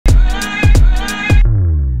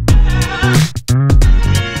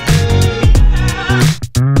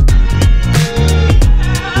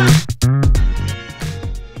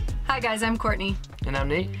guys, I'm Courtney. And I'm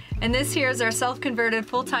Nate. And this here is our self-converted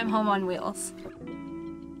full-time home on wheels.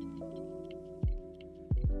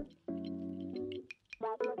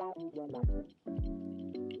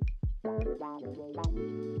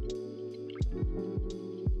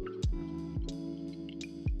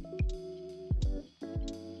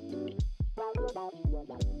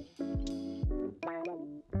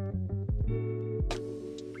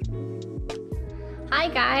 Hi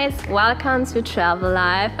guys, welcome to Travel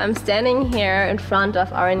Life. I'm standing here in front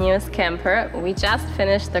of our newest camper. We just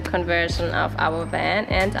finished the conversion of our van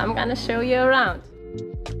and I'm gonna show you around.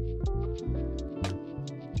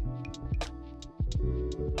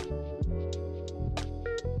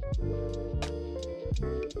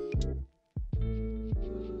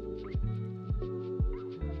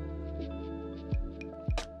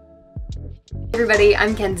 Hey everybody,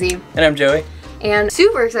 I'm Kenzie. And I'm Joey. And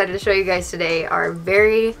super excited to show you guys today our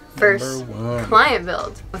very first client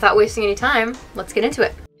build. Without wasting any time, let's get into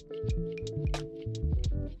it.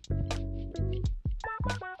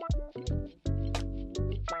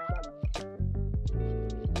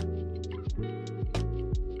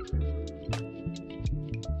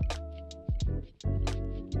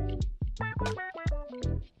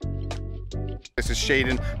 This is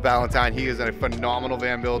Shaden Valentine. He is a phenomenal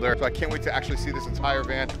van builder. So I can't wait to actually see this entire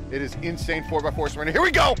van. It is insane 4x4 surrender. Here we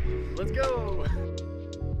go! Let's go!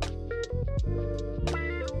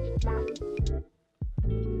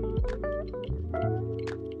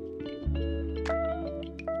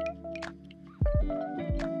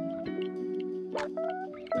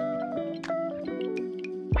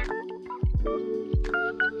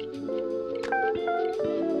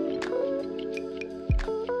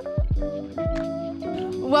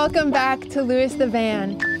 Welcome back to Lewis the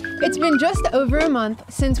Van. It's been just over a month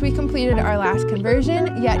since we completed our last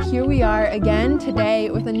conversion, yet here we are again today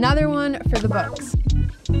with another one for the books.